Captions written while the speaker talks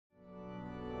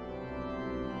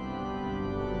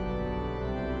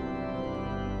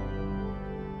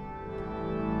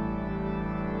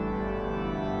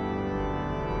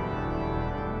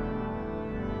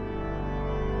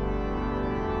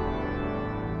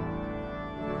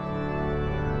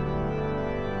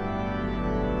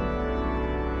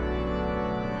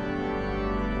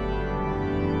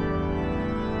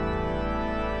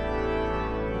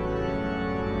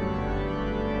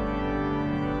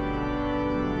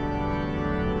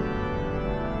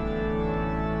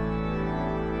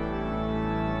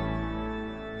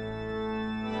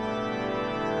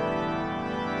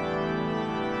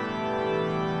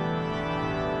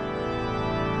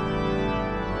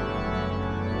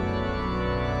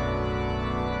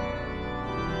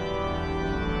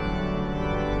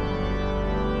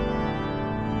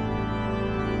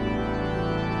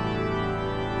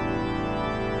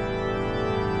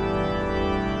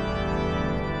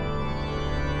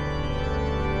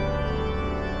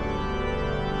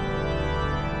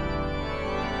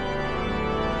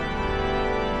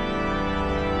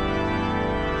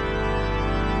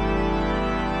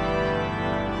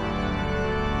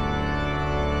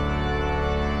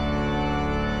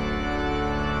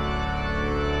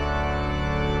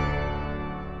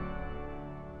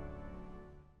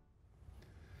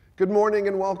Good morning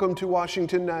and welcome to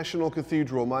Washington National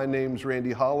Cathedral. My name's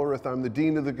Randy Hollerith. I'm the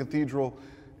Dean of the Cathedral,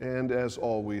 and as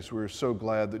always, we're so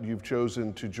glad that you've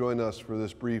chosen to join us for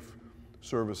this brief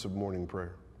service of morning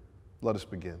prayer. Let us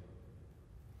begin.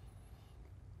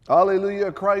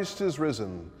 Alleluia, Christ is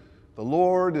risen. The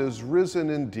Lord is risen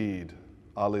indeed.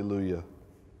 Alleluia.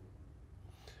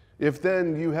 If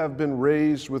then you have been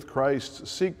raised with Christ,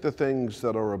 seek the things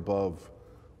that are above,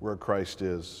 where Christ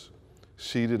is,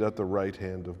 seated at the right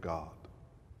hand of God.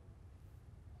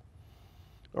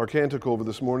 Our canticle for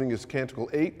this morning is Canticle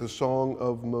 8, the Song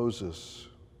of Moses.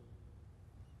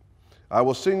 I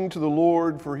will sing to the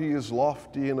Lord, for he is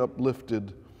lofty and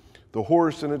uplifted. The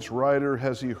horse and its rider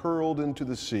has he hurled into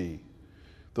the sea.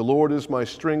 The Lord is my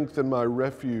strength and my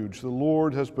refuge. The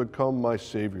Lord has become my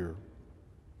Savior.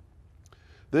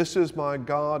 This is my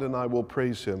God, and I will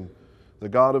praise him, the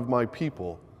God of my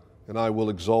people, and I will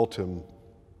exalt him.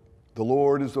 The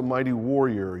Lord is a mighty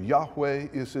warrior. Yahweh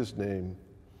is his name.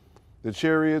 The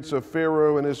chariots of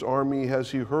Pharaoh and his army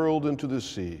has he hurled into the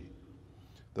sea.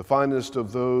 The finest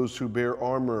of those who bear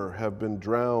armor have been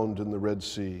drowned in the Red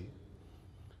Sea.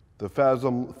 The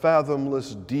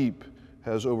fathomless deep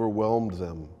has overwhelmed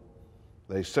them.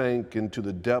 They sank into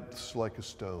the depths like a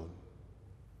stone.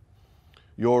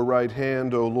 Your right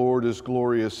hand, O Lord, is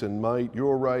glorious in might.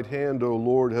 Your right hand, O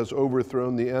Lord, has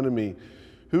overthrown the enemy.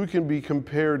 Who can be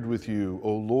compared with you,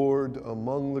 O Lord,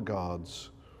 among the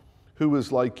gods? Who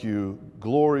is like you,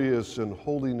 glorious in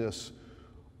holiness,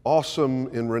 awesome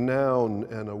in renown,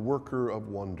 and a worker of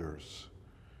wonders?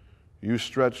 You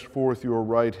stretched forth your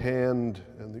right hand,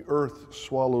 and the earth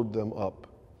swallowed them up.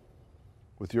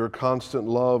 With your constant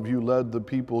love, you led the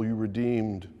people you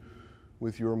redeemed.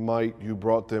 With your might, you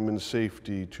brought them in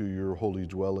safety to your holy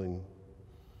dwelling.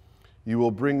 You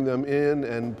will bring them in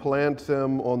and plant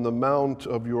them on the mount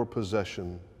of your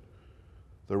possession,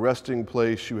 the resting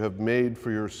place you have made for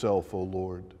yourself, O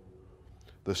Lord,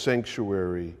 the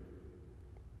sanctuary,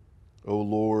 O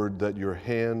Lord, that your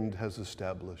hand has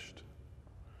established.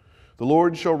 The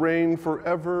Lord shall reign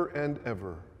forever and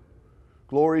ever.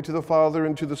 Glory to the Father,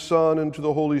 and to the Son, and to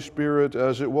the Holy Spirit,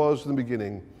 as it was in the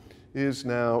beginning, is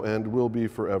now, and will be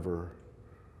forever.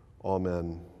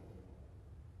 Amen.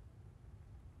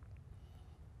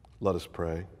 Let us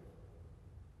pray.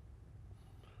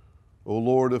 O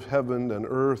Lord of heaven and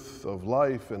earth, of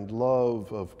life and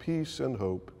love, of peace and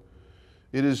hope,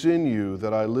 it is in you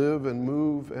that I live and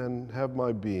move and have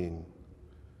my being.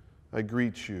 I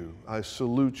greet you, I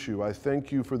salute you, I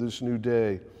thank you for this new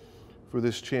day, for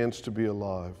this chance to be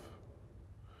alive.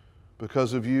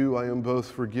 Because of you, I am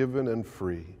both forgiven and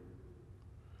free.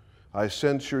 I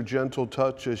sense your gentle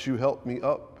touch as you help me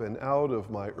up and out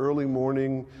of my early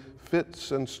morning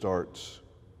fits and starts.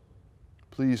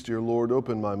 Please, dear Lord,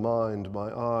 open my mind,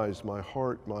 my eyes, my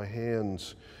heart, my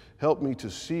hands. Help me to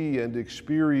see and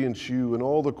experience you in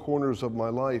all the corners of my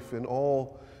life, in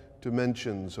all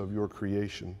dimensions of your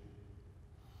creation.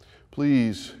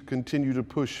 Please continue to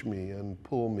push me and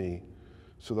pull me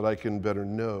so that I can better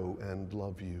know and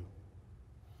love you.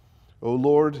 O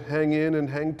Lord, hang in and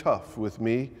hang tough with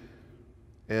me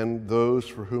and those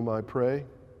for whom I pray,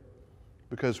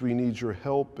 because we need your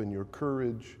help and your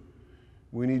courage.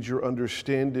 We need your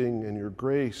understanding and your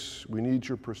grace. We need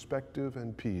your perspective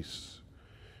and peace.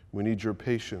 We need your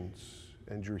patience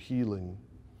and your healing.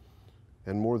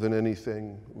 And more than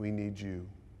anything, we need you.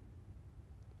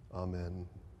 Amen.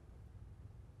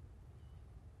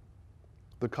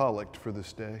 The collect for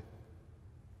this day.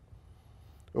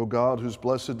 O God, whose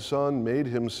blessed Son made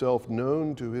himself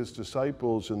known to his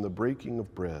disciples in the breaking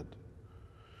of bread,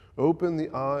 open the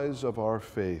eyes of our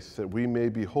faith that we may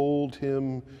behold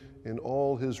him in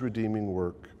all his redeeming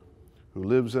work, who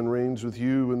lives and reigns with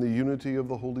you in the unity of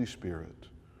the Holy Spirit,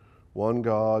 one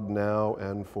God, now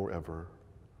and forever.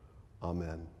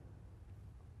 Amen.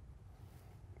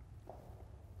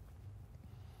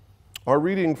 Our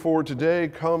reading for today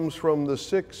comes from the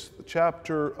 6th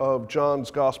chapter of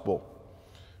John's Gospel,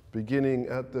 beginning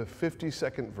at the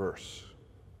 52nd verse.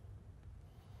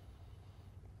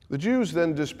 The Jews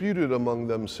then disputed among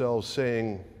themselves,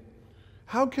 saying,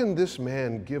 "How can this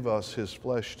man give us his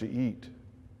flesh to eat?"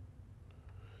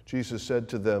 Jesus said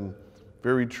to them,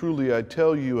 "Very truly I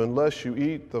tell you, unless you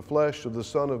eat the flesh of the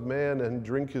Son of Man and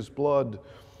drink his blood,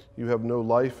 you have no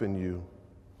life in you.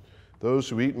 Those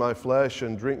who eat my flesh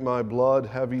and drink my blood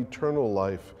have eternal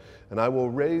life, and I will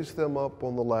raise them up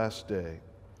on the last day.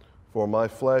 For my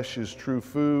flesh is true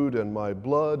food, and my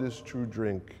blood is true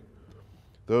drink.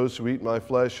 Those who eat my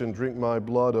flesh and drink my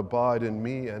blood abide in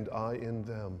me, and I in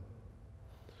them.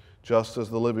 Just as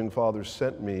the living Father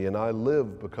sent me, and I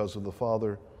live because of the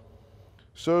Father,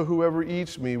 so whoever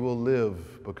eats me will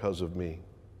live because of me.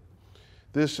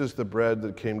 This is the bread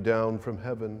that came down from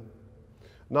heaven,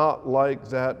 not like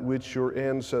that which your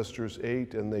ancestors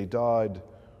ate and they died,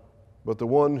 but the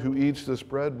one who eats this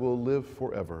bread will live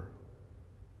forever."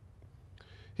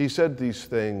 He said these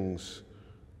things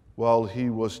while he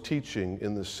was teaching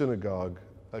in the synagogue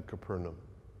at Capernaum.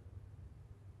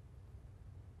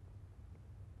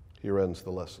 Here ends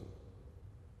the lesson.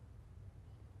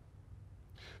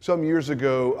 Some years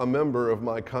ago, a member of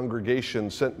my congregation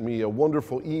sent me a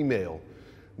wonderful email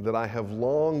that I have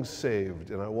long saved,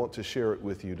 and I want to share it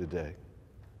with you today.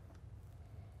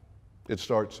 It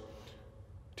starts,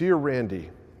 "Dear Randy,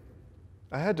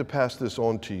 I had to pass this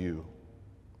on to you.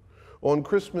 On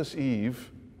Christmas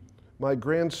Eve, my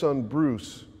grandson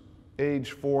Bruce,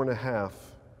 age 4.5,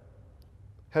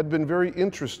 had been very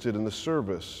interested in the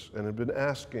service and had been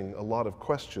asking a lot of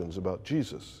questions about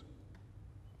Jesus.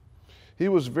 He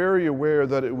was very aware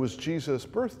that it was Jesus'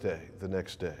 birthday the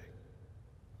next day.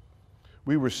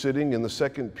 We were sitting in the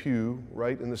second pew,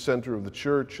 right in the center of the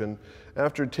church, and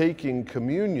after taking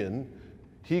communion,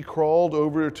 he crawled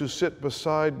over to sit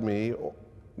beside me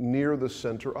near the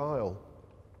center aisle.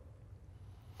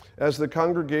 As the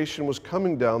congregation was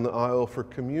coming down the aisle for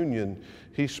communion,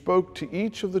 he spoke to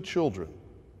each of the children.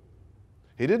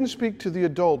 He didn't speak to the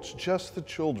adults, just the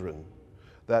children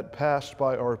that passed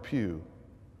by our pew.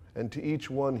 And to each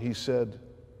one he said,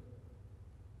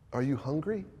 'Are you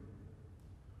hungry?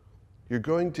 You're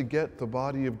going to get the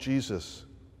body of Jesus,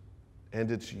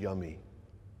 and it's yummy.'"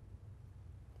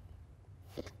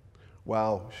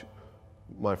 Wow,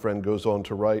 my friend goes on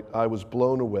to write, "I was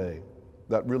blown away.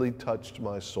 That really touched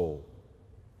my soul.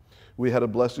 We had a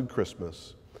blessed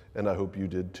Christmas, and I hope you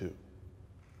did too."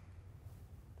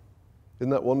 Isn't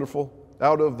that wonderful?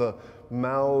 Out of the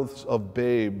mouths of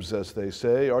babes, as they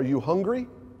say, "Are you hungry?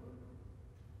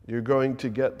 You're going to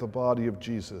get the body of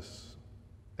Jesus,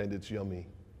 and it's yummy."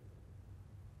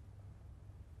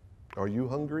 Are you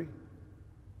hungry?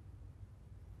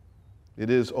 It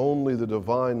is only the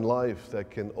divine life that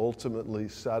can ultimately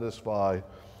satisfy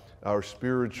our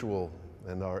spiritual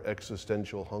and our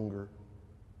existential hunger.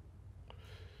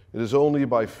 It is only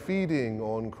by feeding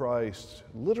on Christ,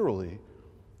 literally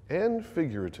and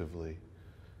figuratively,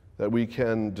 that we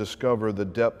can discover the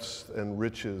depths and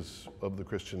riches of the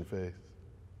Christian faith.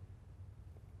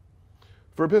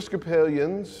 For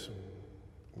Episcopalians,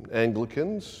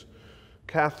 Anglicans,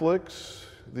 Catholics,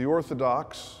 the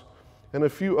Orthodox, and a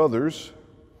few others,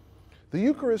 the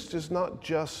Eucharist is not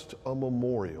just a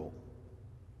memorial.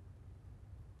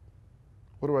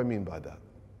 What do I mean by that?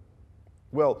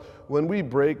 Well, when we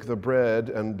break the bread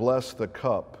and bless the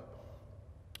cup,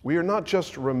 we are not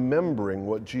just remembering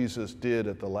what Jesus did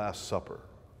at the Last Supper.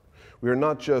 We are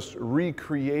not just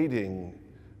recreating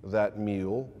that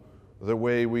meal the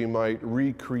way we might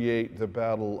recreate the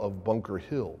Battle of Bunker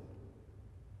Hill.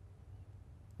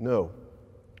 No,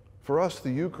 for us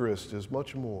the Eucharist is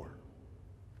much more.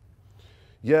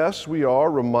 Yes, we are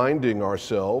reminding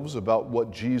ourselves about what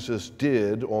Jesus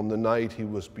did on the night he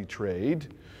was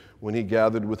betrayed, when he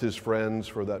gathered with his friends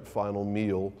for that final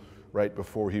meal right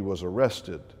before he was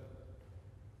arrested.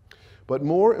 But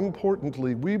more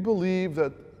importantly, we believe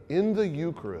that in the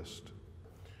Eucharist,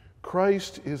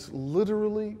 Christ is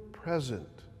literally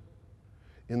present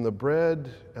in the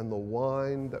bread and the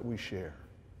wine that we share.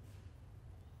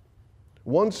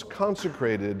 Once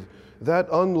consecrated, that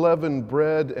unleavened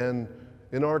bread and,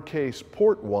 in our case,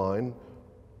 port wine,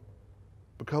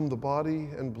 become the body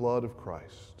and blood of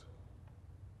Christ.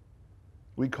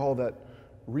 We call that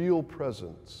real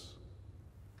presence.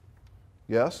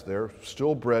 Yes, they're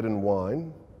still bread and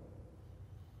wine,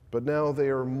 but now they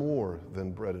are more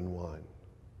than bread and wine.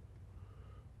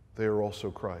 They are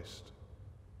also Christ.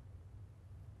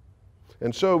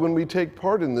 And so when we take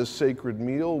part in this sacred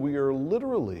meal, we are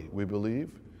literally, we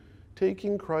believe,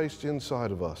 taking Christ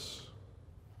inside of us.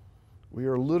 We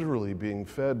are literally being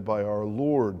fed by our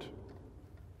Lord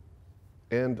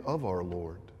and of our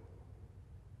Lord.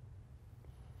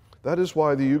 That is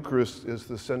why the Eucharist is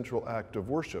the central act of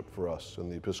worship for us in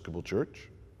the Episcopal Church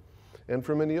and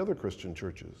for many other Christian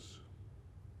churches.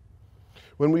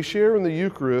 When we share in the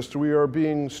Eucharist, we are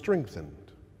being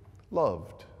strengthened,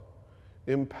 loved,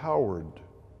 empowered,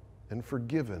 and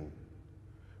forgiven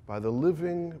by the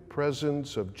living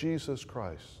presence of Jesus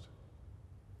Christ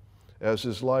as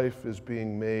his life is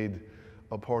being made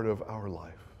a part of our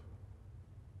life.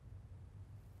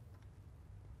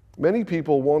 Many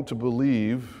people want to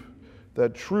believe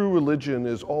that true religion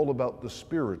is all about the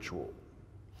spiritual,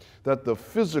 that the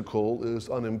physical is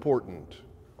unimportant.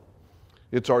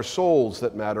 It's our souls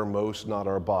that matter most, not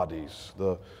our bodies.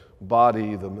 The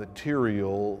body, the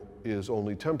material, is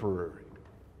only temporary.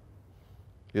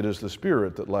 It is the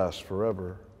spirit that lasts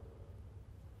forever.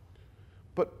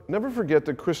 But never forget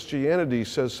that Christianity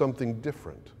says something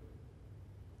different.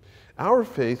 Our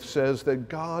faith says that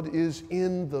God is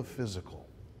in the physical,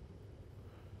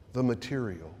 the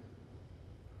material.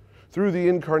 Through the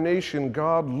incarnation,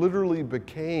 God literally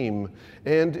became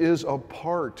and is a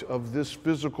part of this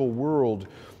physical world,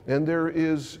 and there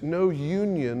is no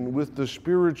union with the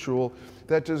spiritual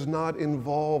that does not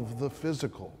involve the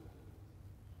physical.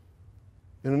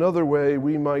 In another way,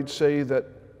 we might say that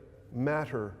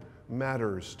matter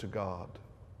matters to God.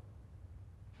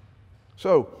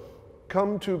 So,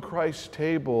 come to Christ's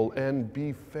table and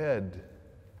be fed.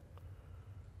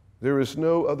 There is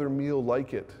no other meal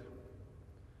like it.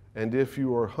 And if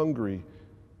you are hungry,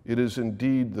 it is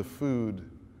indeed the food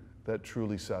that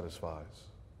truly satisfies.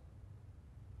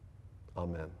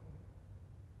 Amen.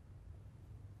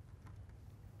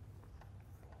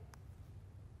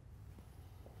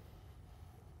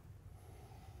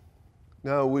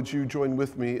 Now, would you join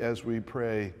with me as we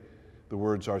pray the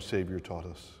words our Savior taught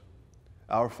us?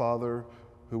 Our Father,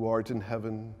 who art in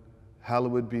heaven,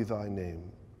 hallowed be thy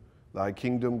name. Thy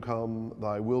kingdom come,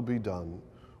 thy will be done,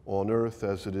 on earth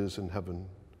as it is in heaven.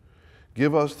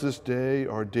 Give us this day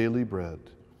our daily bread,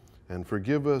 and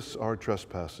forgive us our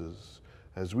trespasses,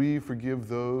 as we forgive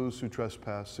those who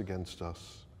trespass against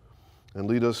us. And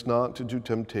lead us not into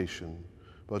temptation,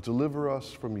 but deliver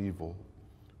us from evil.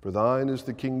 For thine is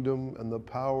the kingdom, and the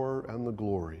power, and the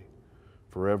glory,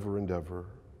 forever and ever.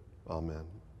 Amen.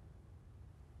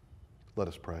 Let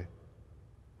us pray.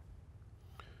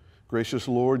 Gracious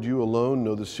Lord, you alone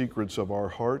know the secrets of our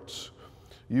hearts.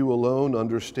 You alone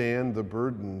understand the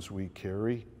burdens we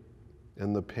carry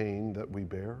and the pain that we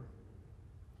bear.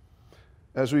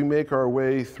 As we make our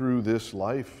way through this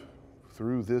life,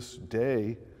 through this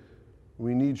day,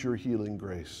 we need your healing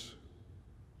grace.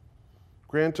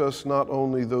 Grant us not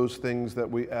only those things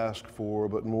that we ask for,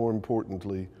 but more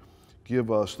importantly, give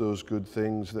us those good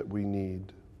things that we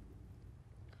need.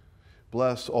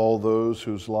 Bless all those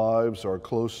whose lives are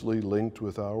closely linked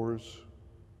with ours.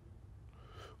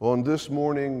 On this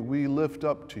morning, we lift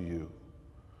up to you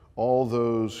all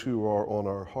those who are on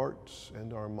our hearts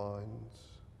and our minds.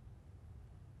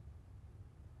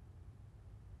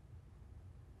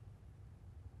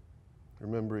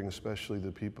 Remembering especially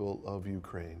the people of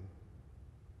Ukraine.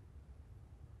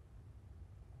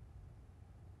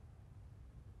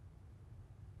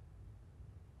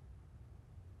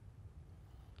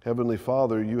 Heavenly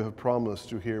Father, you have promised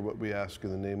to hear what we ask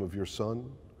in the name of your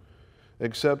Son.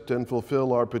 Accept and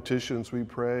fulfill our petitions, we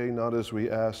pray, not as we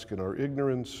ask in our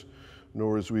ignorance,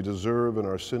 nor as we deserve in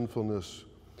our sinfulness,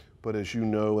 but as you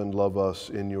know and love us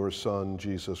in your Son,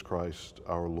 Jesus Christ,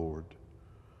 our Lord.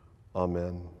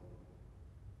 Amen.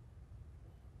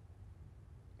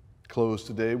 Close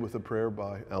today with a prayer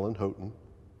by Ellen Houghton.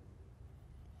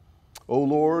 O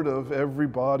Lord of every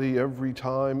body, every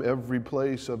time, every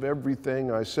place, of everything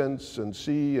I sense and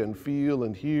see and feel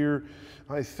and hear,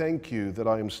 I thank you that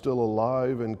I am still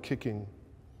alive and kicking.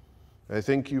 I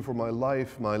thank you for my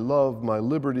life, my love, my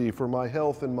liberty, for my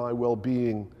health and my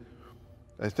well-being.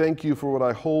 I thank you for what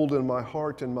I hold in my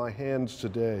heart and my hands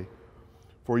today,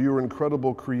 for your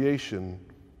incredible creation,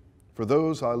 for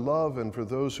those I love and for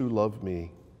those who love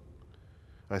me.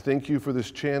 I thank you for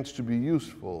this chance to be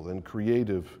useful and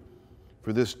creative,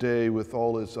 for this day with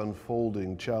all its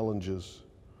unfolding challenges.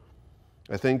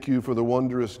 I thank you for the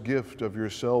wondrous gift of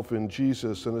yourself in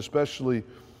Jesus, and especially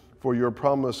for your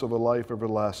promise of a life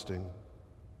everlasting.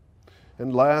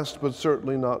 And last but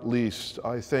certainly not least,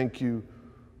 I thank you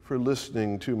for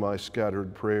listening to my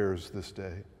scattered prayers this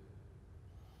day.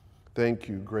 Thank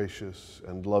you, gracious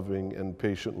and loving and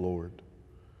patient Lord.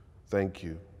 Thank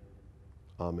you.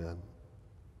 Amen.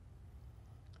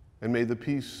 And may the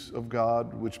peace of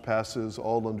God, which passes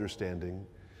all understanding,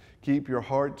 keep your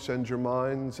hearts and your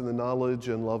minds in the knowledge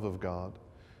and love of God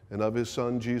and of his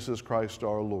Son, Jesus Christ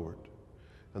our Lord.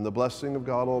 And the blessing of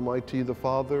God Almighty, the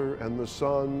Father, and the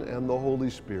Son, and the Holy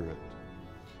Spirit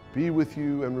be with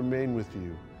you and remain with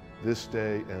you this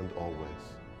day and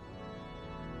always.